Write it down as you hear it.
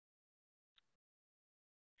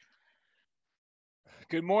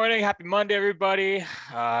Good morning. Happy Monday, everybody.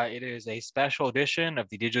 It is a special edition of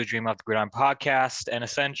the Digital Dream Off the Gridiron podcast. And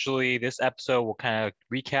essentially, this episode will kind of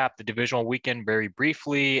recap the divisional weekend very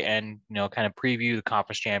briefly and, kind of preview the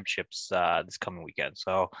conference championships this coming weekend.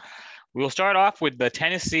 So we'll start off with the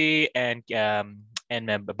Tennessee and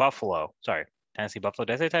Buffalo. Sorry, Tennessee Buffalo.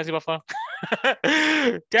 Did I say Tennessee Buffalo?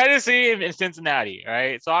 Tennessee and Cincinnati,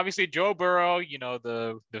 right? So obviously Joe Burrow,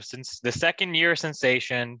 since the second year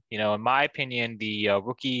sensation, in my opinion, the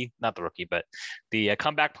rookie, not the rookie, but the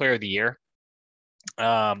comeback player of the year.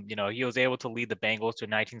 He was able to lead the Bengals to a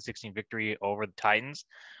 1916 victory over the Titans.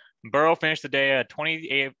 Burrow finished the day at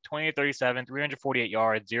 28-37, 348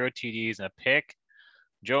 yards, 0 TDs, and a pick.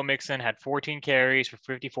 Joe Mixon had 14 carries for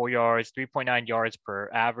 54 yards, 3.9 yards per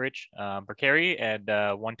average per carry, and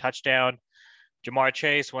one touchdown. Jamar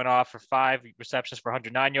Chase went off for 5 receptions for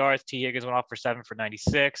 109 yards. T. Higgins went off for 7 for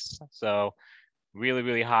 96. So really,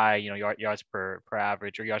 really high, yards per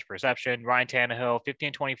average or yards per reception. Ryan Tannehill,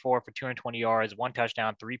 15-24 for 220 yards, 1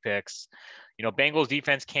 touchdown, 3 picks. Bengals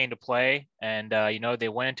defense came to play, and they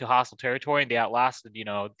went into hostile territory and they outlasted,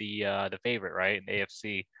 the favorite, right, the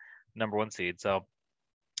AFC number 1 seed. So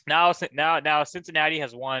now Cincinnati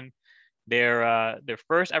has won their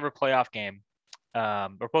first ever playoff game.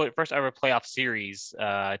 Or first ever playoff series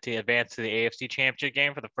to advance to the AFC Championship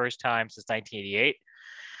game for the first time since 1988.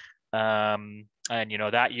 And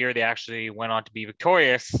that year they actually went on to be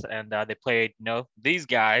victorious, and they played these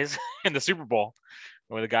guys in the Super Bowl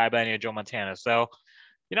with a guy by the name of Joe Montana. So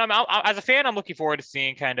as a fan, I'm looking forward to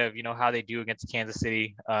seeing kind of how they do against Kansas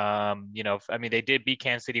City. They did beat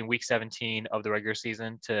Kansas City in Week 17 of the regular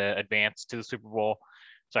season to advance to the Super Bowl.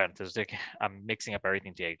 Sorry, I'm mixing up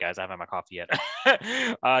everything today, guys. I haven't had my coffee yet.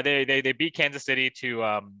 They beat Kansas City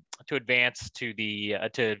to advance to the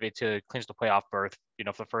to clinch the playoff berth,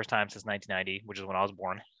 for the first time since 1990, which is when I was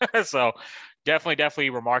born. So definitely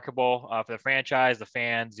remarkable for the franchise, the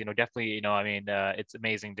fans. Definitely, it's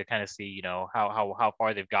amazing to kind of see how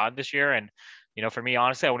far they've gotten this year. And for me,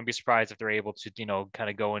 honestly, I wouldn't be surprised if they're able to, kind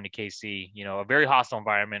of go into KC, a very hostile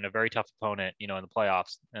environment, a very tough opponent, in the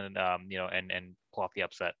playoffs, and and pull off the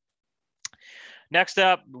upset. Next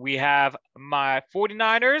up, we have my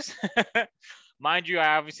 49ers. Mind you,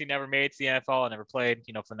 I obviously never made it to the NFL. I never played,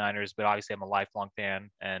 for the Niners, but obviously I'm a lifelong fan.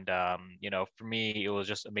 And, for me, it was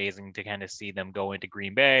just amazing to kind of see them go into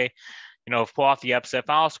Green Bay, pull off the upset.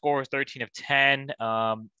 Final score was 13-10.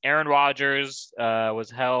 Aaron Rodgers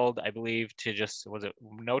was held, I believe, to was it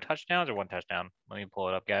no touchdowns or 1 touchdown? Let me pull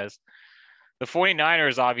it up, guys. The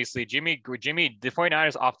 49ers, obviously, the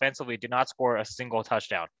 49ers offensively did not score a single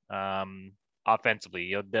touchdown.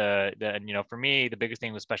 Offensively, for me, the biggest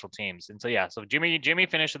thing was special teams. And so Jimmy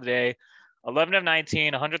finished the day 11 of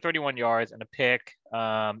 19, 131 yards and a pick.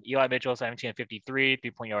 Eli Mitchell 17 of 53,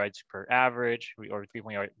 3-point yards per average, or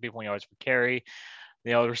 3-point yards per carry.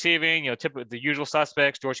 Receiving, the usual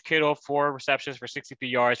suspects. George Kittle 4 receptions for 63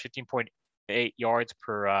 yards, 15.8 yards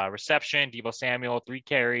per reception. Deebo Samuel 3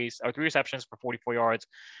 receptions for 44 yards.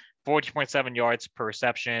 14.7 yards per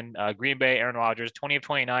reception. Green Bay, Aaron Rodgers, 20 of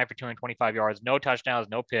 29 for 225 yards, no touchdowns,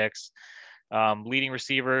 no picks. Leading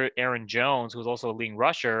receiver Aaron Jones, who was also a leading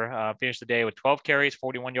rusher, finished the day with 12 carries,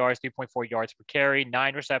 41 yards, 3.4 yards per carry,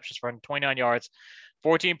 9 receptions for 129 yards,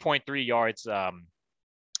 14.3 yards.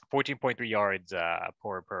 14.3 yards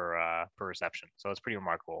per reception. So it's pretty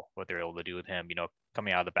remarkable what they're able to do with him,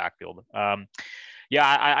 coming out of the backfield.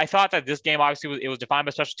 I thought that this game obviously was defined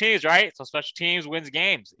by special teams, right? So special teams wins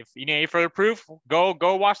games. If you need any further proof, go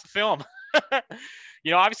watch the film.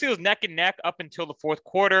 Obviously it was neck and neck up until the fourth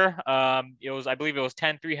quarter. I believe it was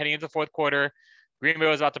 10-3 heading into the fourth quarter. Green Bay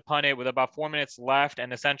was about to punt it with about 4 minutes left,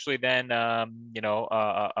 and essentially then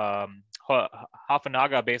Hafanaga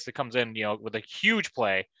basically comes in, with a huge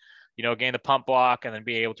play, gain the punt block and then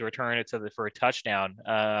be able to return it for a touchdown.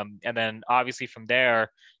 And then obviously from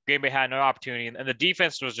there, Green Bay had no opportunity, and the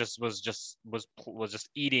defense was just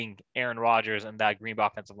eating Aaron Rodgers and that Green Bay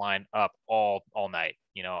offensive line up all night.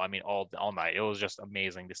 All night. It was just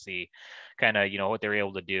amazing to see kind of, what they were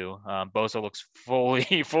able to do. Bosa looks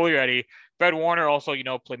fully ready. Fred Warner also,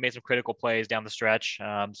 made some critical plays down the stretch.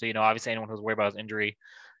 So, obviously anyone who's worried about his injury,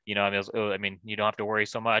 you don't have to worry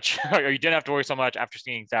so much, or you didn't have to worry so much after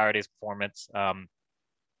seeing Saturday's performance. And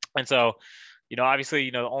so, obviously,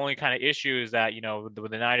 the only kind of issue is that,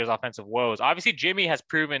 with the Niners offensive woes, obviously Jimmy has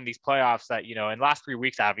proven these playoffs that, in the last 3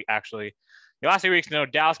 weeks, actually, the last 3 weeks,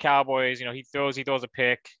 Dallas Cowboys, he throws a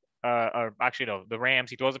pick, or actually, no, the Rams,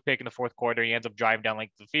 he throws a pick in the fourth quarter. He ends up driving down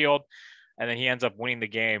length of the field, and then he ends up winning the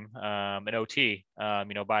game in OT, by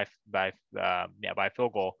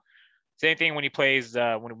field goal. Same thing when he plays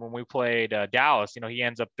when we played Dallas. You know, he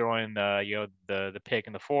ends up throwing the pick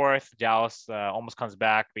in the fourth. Dallas almost comes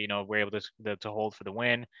back, but we're able to hold for the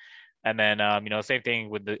win. And then same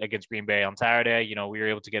thing with against Green Bay on Saturday. We were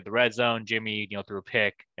able to get the red zone. Jimmy threw a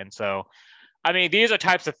pick, and so I mean, these are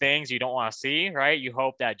types of things you don't want to see, right? You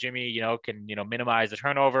hope that Jimmy, can, minimize the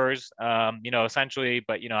turnovers, essentially.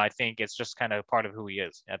 But, I think it's just kind of part of who he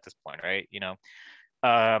is at this point, right?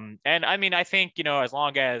 And I mean, I think, as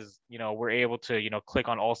long as, we're able to, click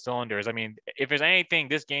on all cylinders. I mean, if there's anything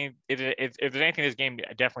this game, if there's anything this game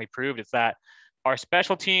definitely proved, it's that our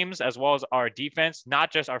special teams, as well as our defense,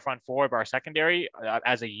 not just our front four, but our secondary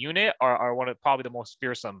as a unit are one of probably the most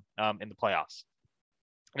fearsome in the playoffs.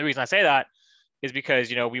 The reason I say that is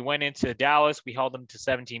because, we went into Dallas, we held them to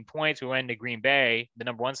 17 points. We went into Green Bay, the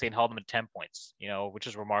number one seed, and held them to 10 points, which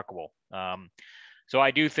is remarkable. So I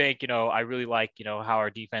do think, I really like, how our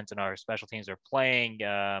defense and our special teams are playing,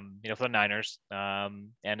 for the Niners. And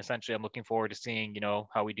essentially, I'm looking forward to seeing,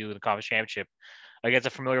 how we do in the conference championship against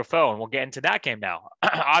a familiar foe. And we'll get into that game now.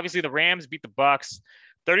 Obviously, the Rams beat the Bucks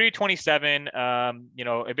 30-27.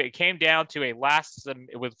 It came down to a last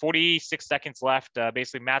with 46 seconds left.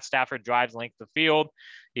 Basically, Matt Stafford drives length of the field.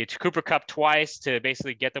 He hit Cooper Kupp twice to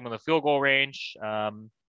basically get them in the field goal range.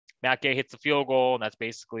 Matt Gay hits the field goal, and that's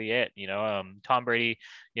basically it. Tom Brady,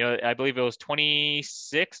 I believe it was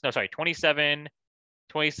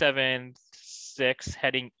 27-6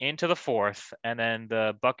 heading into the fourth, and then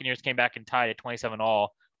the Buccaneers came back and tied at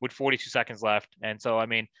 27-all with 42 seconds left. And so, I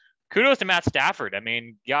mean, kudos to Matt Stafford. I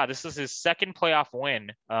mean, yeah, this is his second playoff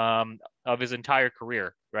win of his entire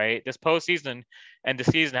career, right? This postseason and the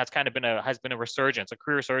season has kind of been a resurgence, a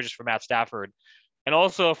career resurgence for Matt Stafford, and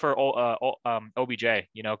also for OBJ.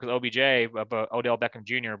 Because OBJ, Odell Beckham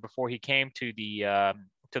Jr., before he came to the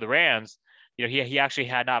Rams, he actually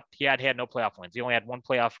had no playoff wins. He only had one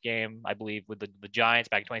playoff game, I believe, with the Giants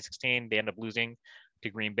back in 2016. They ended up losing to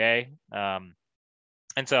Green Bay, and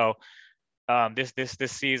so. This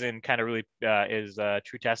season kind of really is a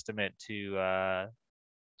true testament to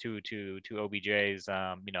OBJ's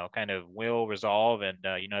kind of will, resolve, and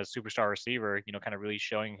as a superstar receiver, kind of really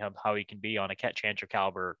showing him how he can be on a championship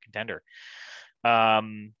caliber contender.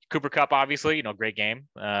 Cooper Kupp, obviously, great game.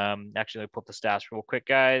 Actually, let me pull up the stats real quick,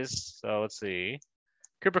 guys. So let's see.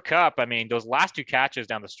 Cooper Kupp, I mean, those last two catches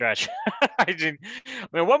down the stretch. I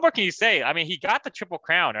mean, what more can you say? I mean, he got the triple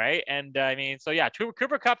crown, right? And I mean, so yeah,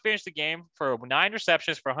 Cooper Kupp finished the game for 9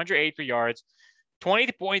 receptions for 183 yards,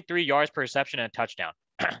 20.3 yards per reception, and a touchdown.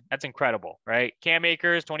 That's incredible, right? Cam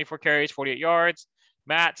Akers, 24 carries, 48 yards.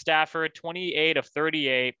 Matt Stafford, 28 of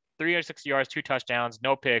 38, 360 yards, 2 touchdowns,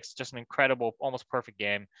 no picks. Just an incredible, almost perfect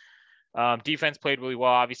game. Defense played really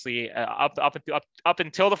well, obviously, up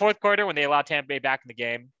until the fourth quarter when they allowed Tampa Bay back in the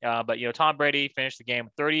game. But Tom Brady finished the game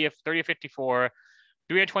 30 of 54,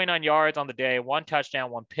 329 yards on the day, 1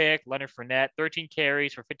 touchdown, 1 pick. Leonard Fournette, 13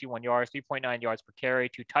 carries for 51 yards, 3.9 yards per carry,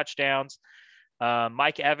 2 touchdowns.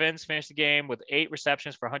 Mike Evans finished the game with 8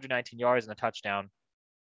 receptions for 119 yards and a touchdown.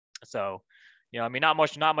 So, I mean, not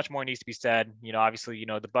much more needs to be said. Obviously,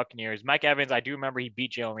 the Buccaneers, Mike Evans, I do remember he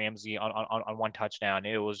beat Jalen Ramsey on 1 touchdown.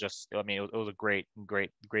 It was just, I mean, it was a great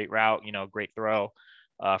route, great throw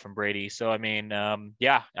from Brady. So, I mean,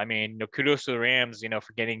 yeah, I mean, kudos to the Rams,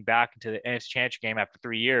 for getting back into the NFC Championship game after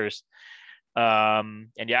 3 years. And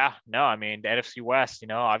yeah, no, I mean, the NFC West,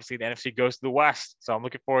 obviously the NFC goes to the West. So I'm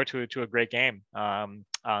looking forward to a great game on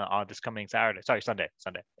this coming Sunday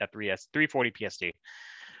at 3:40 PST.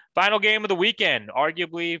 Final game of the weekend,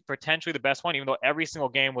 arguably potentially the best one, even though every single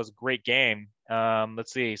game was a great game.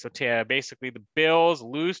 Let's see. So basically the Bills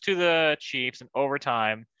lose to the Chiefs in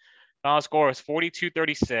overtime. Final score is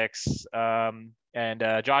 42-36.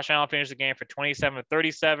 And Josh Allen finished the game for 27-37,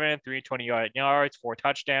 320 yards, 4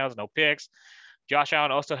 touchdowns, no picks. Josh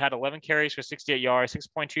Allen also had 11 carries for 68 yards,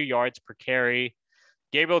 6.2 yards per carry.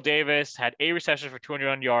 Gabriel Davis had 8 receptions for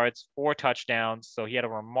 201 yards, 4 touchdowns. So he had a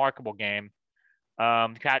remarkable game.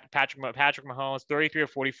 Patrick Mahomes, 33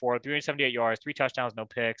 of 44, 378 yards, 3 touchdowns, no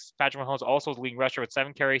picks. Patrick Mahomes also was the leading rusher with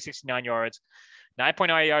 7 carries, 69 yards,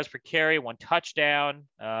 9.9 yards per carry, 1 touchdown.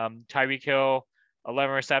 Tyreek Hill,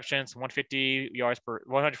 11 receptions, 150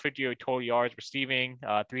 total yards receiving,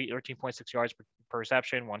 13.6 yards per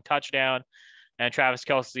reception, 1 touchdown. And Travis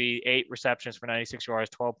Kelce, 8 receptions for 96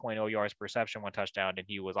 yards, 12.0 yards per reception, 1 touchdown. And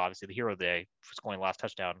he was obviously the hero of the day for scoring the last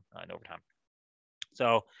touchdown in overtime.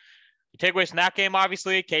 So, the takeaways from that game,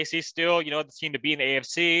 obviously, KC still, the team to be in the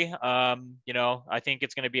AFC. I think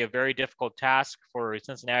it's going to be a very difficult task for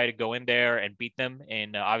Cincinnati to go in there and beat them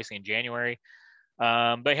obviously in January.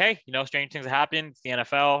 But hey, strange things happen. It's the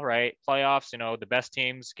NFL, right? Playoffs, the best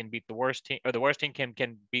teams can beat the worst team, or the worst team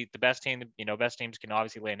can beat the best team. Best teams can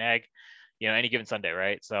obviously lay an egg, any given Sunday,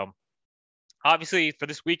 right? So obviously for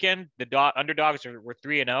this weekend, the underdogs were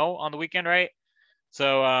 3-0 on the weekend, right?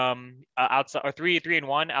 So outside or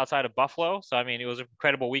 3-1 outside of Buffalo. So I mean, it was an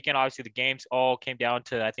incredible weekend. Obviously, the games all came down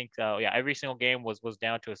to, I think, every single game was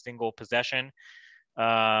down to a single possession.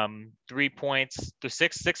 3 points to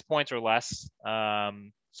 6 points or less.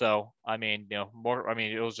 So I mean, more. I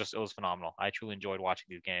mean, it was phenomenal. I truly enjoyed watching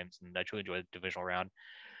these games, and I truly enjoyed the divisional round.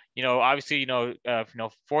 Obviously,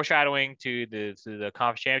 foreshadowing to the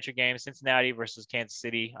conference championship game, Cincinnati versus Kansas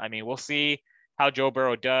City. I mean, we'll see how Joe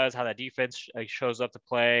Burrow does, how that defense shows up to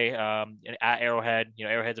play at Arrowhead.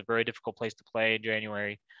 Arrowhead's a very difficult place to play in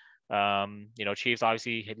January. Chiefs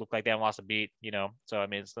obviously look like they haven't lost a beat. So I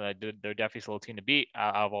mean, they're definitely still a team to beat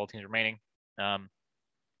out of all teams remaining.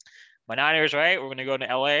 My Niners, right? We're going to go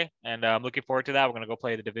to LA, and I'm looking forward to that. We're going to go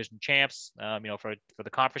play the division champs, for the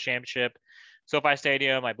conference championship. SoFi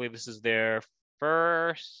Stadium, I believe this is their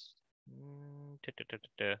first.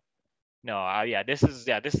 No, this is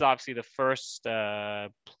obviously the first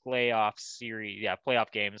playoff series,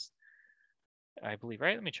 playoff games, I believe,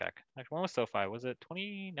 right? Let me check. Actually, when was SoFi? Was it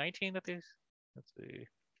 2019 that these? Let's see.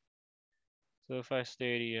 SoFi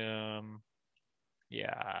Stadium.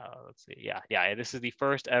 Yeah, let's see. Yeah. This is the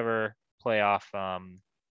first ever playoff,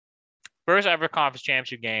 first ever conference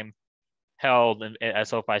championship game held at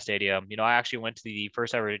SoFi Stadium. I actually went to the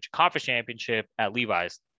first ever conference championship at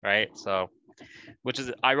Levi's, right? So, which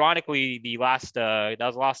is ironically the last that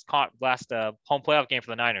was the last home playoff game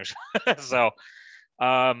for the Niners. So,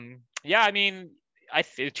 yeah, I mean,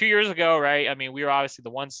 2 years ago, right? I mean, we were obviously the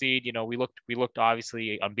 1 seed. We looked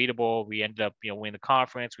obviously unbeatable. We ended up winning the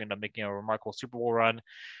conference. We ended up making a remarkable Super Bowl run.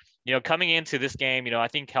 Coming into this game, I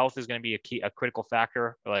think health is going to be a critical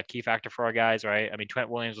factor, or a key factor for our guys, right? I mean, Trent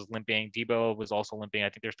Williams was limping, Debo was also limping. I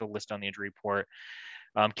think they're still listed on the injury report.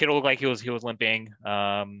 Kittle looked like he was limping.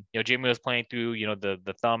 Jimmy was playing through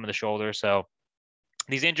the thumb and the shoulder. So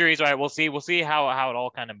these injuries, right? We'll see how it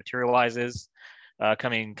all kind of materializes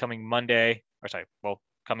coming Monday, or sorry, well,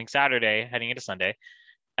 coming Saturday, heading into Sunday.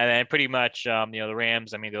 And then pretty much, the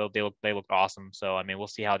Rams. I mean, they look awesome. So I mean, we'll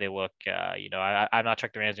see how they look. I've not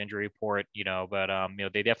checked the Rams injury report, but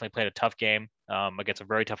they definitely played a tough game against a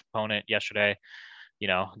very tough opponent yesterday.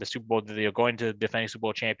 The Super Bowl, going to the defending Super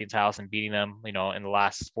Bowl champions' house and beating them, in the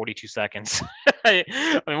last 42 seconds. I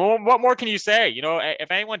mean, what more can you say?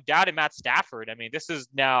 If anyone doubted Matt Stafford, I mean, this is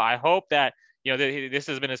now. I hope that this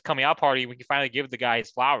has been his coming out party. We can finally give the guy his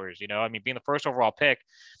flowers. I mean, being the first overall pick,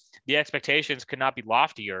 the expectations could not be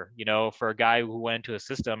loftier, for a guy who went into a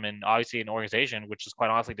system and obviously an organization which is quite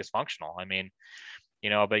honestly dysfunctional. I mean,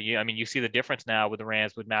 I mean, you see the difference now with the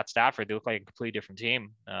Rams with Matt Stafford. They look like a completely different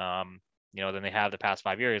team, than they have the past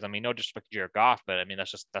 5 years. I mean, no disrespect to Jared Goff, but I mean,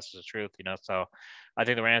 that's just the truth, So I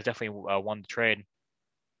think the Rams definitely won the trade.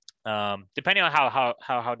 Depending on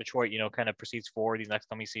how Detroit, kind of proceeds forward these next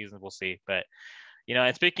coming seasons, we'll see. But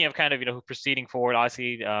and speaking of kind of proceeding forward,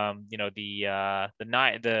 obviously, the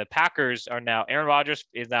Packers are now, Aaron Rodgers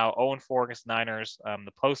is now 0-4 against the Niners.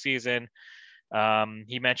 The postseason,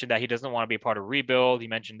 he mentioned that he doesn't want to be a part of rebuild. He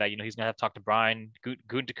mentioned that he's gonna have to talk to Brian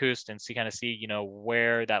Gutekunst and see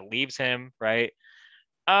where that leaves him, right?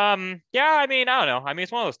 Yeah, I mean, I don't know. I mean,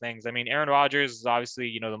 it's one of those things. I mean, Aaron Rodgers is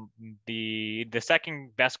obviously, the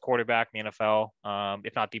second best quarterback in the NFL,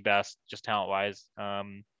 if not the best, just talent wise. I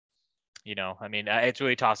mean, it's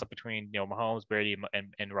really toss up between Mahomes, Brady,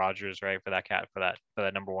 and Rodgers, right, for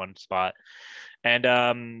that number one spot.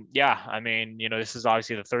 And yeah, I mean, this is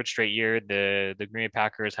obviously the third straight year the Green Bay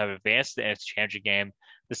Packers have advanced in its championship game.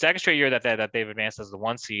 The second straight year that they've advanced as the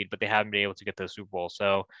 1 seed, but they haven't been able to get to the Super Bowl.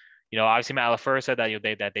 So, obviously Matt LaFleur said that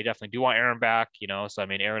they definitely do want Aaron back. So I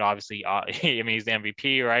mean, Aaron obviously, I mean, he's the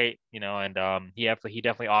MVP, right? And he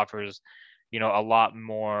definitely offers a lot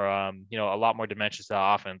more dimensions to the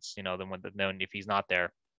offense, than if he's not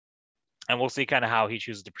there. And we'll see kind of how he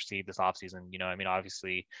chooses to proceed this offseason. I mean,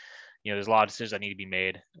 obviously, there's a lot of decisions that need to be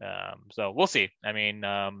made. So we'll see. I mean,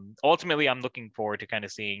 ultimately, I'm looking forward to kind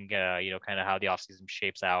of seeing, kind of how the offseason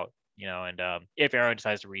shapes out, and if Aaron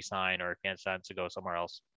decides to resign or if he decides to go somewhere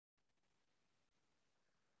else.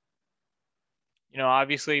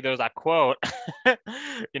 Obviously there's that quote,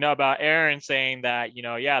 about Aaron saying that,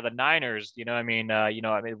 yeah, the Niners, I mean,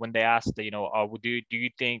 when they asked, do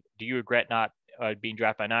you regret not being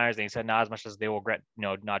drafted by Niners? And he said, not as much as they will regret,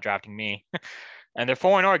 not drafting me. And they're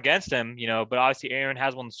 4-0 against him, but obviously Aaron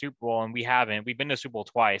has won the Super Bowl and we haven't. We've been to the Super Bowl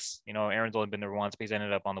twice. Aaron's only been there once, but he's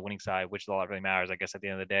ended up on the winning side, which is all that really matters, I guess, at the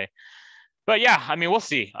end of the day. But yeah, I mean, we'll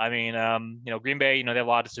see. I mean, Green Bay, they have a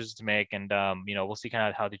lot of decisions to make, and we'll see kind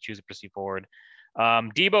of how they choose to proceed forward.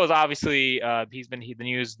 Debo is obviously he's been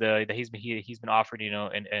used that he's been offered in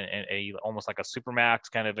a almost like a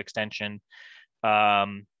supermax kind of extension.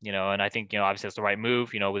 And I think obviously that's the right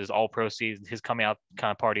move. With his All Pro season, his coming out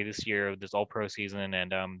kind of party this year, this All Pro season,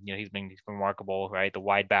 and he's been remarkable, right? The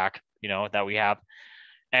wide back, that we have.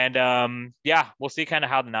 And yeah, we'll see kind of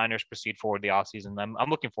how the Niners proceed forward the offseason. I'm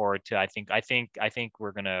looking forward to. I think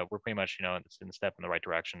we're pretty much in the step in the right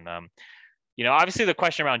direction. Obviously the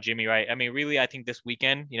question around Jimmy, right? I mean, really, I think this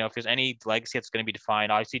weekend, if there's any legacy that's going to be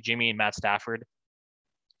defined, obviously Jimmy and Matt Stafford.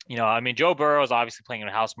 I mean, Joe Burrow is obviously playing in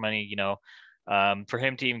house money. For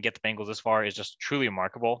him to even get the Bengals this far is just truly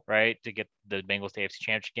remarkable, right? To get the Bengals to AFC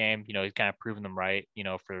Championship game, he's kind of proven them right,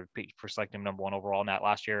 for selecting him number one overall in that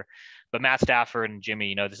last year. But Matt Stafford and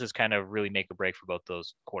Jimmy, this is kind of really make or break for both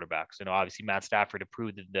those quarterbacks. Obviously Matt Stafford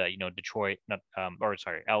approved that, Detroit,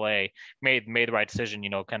 LA made the right decision,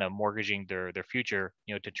 kind of mortgaging their future,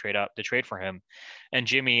 to trade for him, and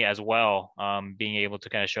Jimmy as well, being able to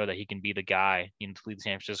kind of show that he can be the guy, to lead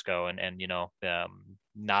San Francisco and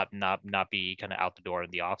not be kind of out the door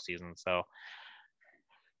in the offseason. So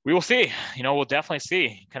we will see. We'll definitely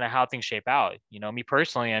see kind of how things shape out. Me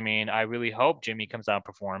personally, I mean, I really hope Jimmy comes out and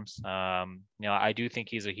performs. I do think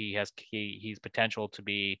he's potential to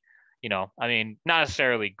be, I mean, not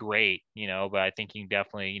necessarily great, but I think he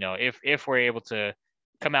definitely, if we're able to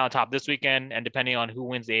come out on top this weekend, and depending on who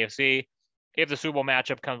wins the AFC, if the Super Bowl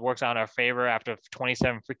matchup works out in our favor after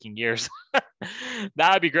 27 freaking years,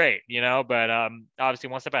 that would be great, But obviously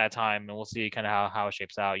one step at a time, and we'll see kind of how it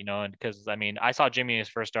shapes out, And because I mean, I saw Jimmy in his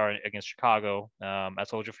first start against Chicago at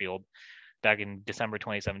Soldier Field back in December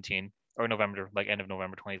 2017 or November, like end of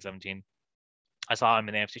November 2017. I saw him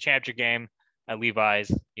in the NFC Championship game at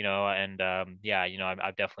Levi's, and yeah,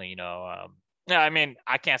 I've definitely, yeah, I mean,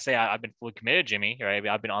 I can't say I've been fully committed, Jimmy, right?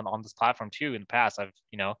 I've been on this platform too in the past. I've,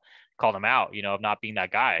 called him out, of not being that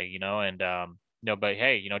guy, and but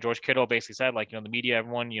hey, George Kittle basically said, like, the media,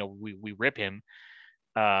 everyone, we rip him.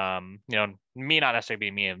 Me not necessarily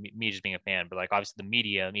being me just being a fan, but like obviously the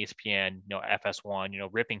media and ESPN, FS1,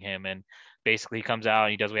 ripping him, and basically he comes out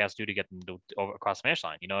and he does what he has to do to get them over across the finish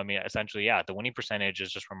line. I mean, essentially, yeah, the winning percentage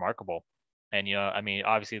is just remarkable. And I mean,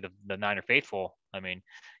 obviously the Niner faithful, I mean,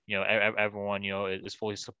 everyone, is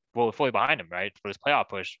fully behind him, right, for this playoff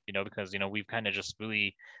push, because we've kind of just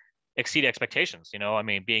really exceed expectations. I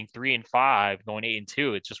mean, being 3-5, going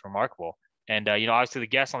 8-2, it's just remarkable. And obviously the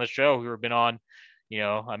guests on the show who have been on,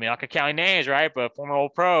 I mean, I could count names, right? But former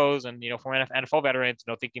old pros and former NFL veterans,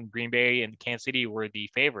 thinking Green Bay and Kansas City were the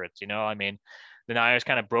favorites. I mean, the Niners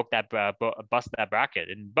kind of broke that, busted that bracket,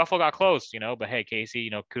 and Buffalo got close. But hey, Casey,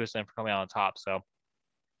 kudos to them for coming out on top. So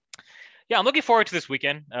yeah, I'm looking forward to this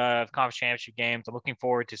weekend of conference championship games. I'm looking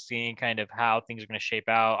forward to seeing kind of how things are going to shape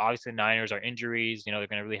out. Obviously, the Niners are injuries. They're going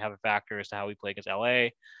to really have a factor as to how we play against LA.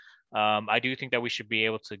 I do think that we should be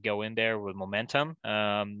able to go in there with momentum,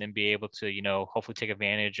 and be able to, hopefully take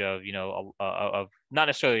advantage of, of not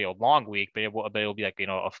necessarily a long week, but it'll be like,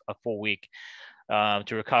 a full week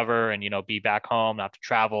to recover and, be back home, not to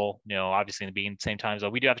travel, obviously to be in the same time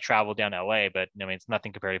zone. We do have to travel down to LA, but I mean, it's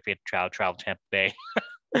nothing compared if we have to travel to Tampa Bay.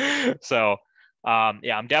 So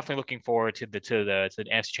yeah, I'm definitely looking forward to the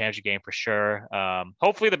NFC Championship game for sure.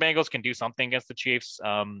 Hopefully the Bengals can do something against the Chiefs.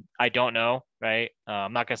 I don't know, right?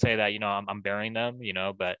 I'm not gonna say that I'm burying them,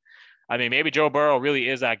 but I mean, maybe Joe Burrow really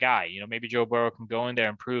is that guy. Maybe Joe Burrow can go in there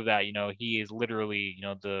and prove that he is literally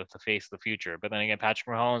the face of the future. But then again, Patrick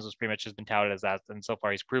Mahomes has pretty much just been touted as that, and so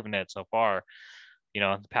far he's proven it so far.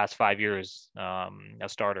 The past 5 years,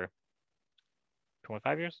 as starter.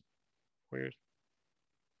 25 years, 4 years.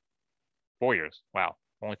 4 years. Wow,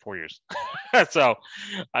 only 4 years. So,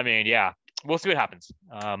 I mean, yeah, we'll see what happens.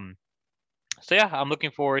 So yeah, I'm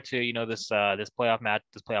looking forward to this playoff match,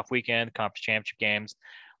 this playoff weekend, conference championship games.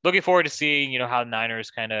 Looking forward to seeing how the Niners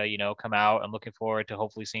kind of come out. I'm looking forward to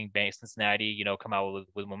hopefully seeing Cincinnati come out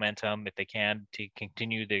with momentum if they can, to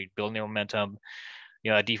continue the building their momentum.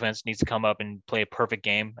 That defense needs to come up and play a perfect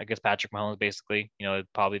game against Patrick Mahomes. Basically,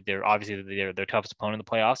 probably they're obviously their toughest opponent in the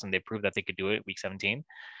playoffs, and they proved that they could do it week 17.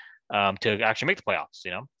 To actually make the playoffs,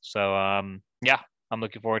 So yeah, I'm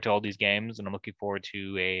looking forward to all these games, and I'm looking forward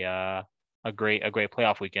to a great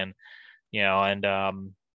playoff weekend, and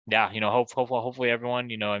yeah, hopefully everyone,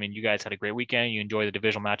 I mean, you guys had a great weekend. You enjoyed the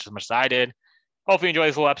divisional match as much as I did. Hopefully you enjoy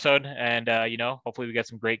this little episode, and hopefully we get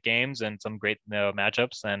some great games and some great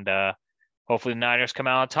matchups, and hopefully the Niners come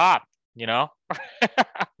out on top. All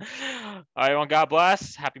right, everyone, God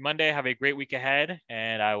bless. Happy Monday. Have a great week ahead,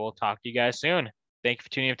 and I will talk to you guys soon. Thank you for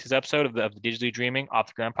tuning in to this episode of the Digitally Dreaming Off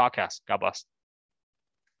the Ground podcast. God bless.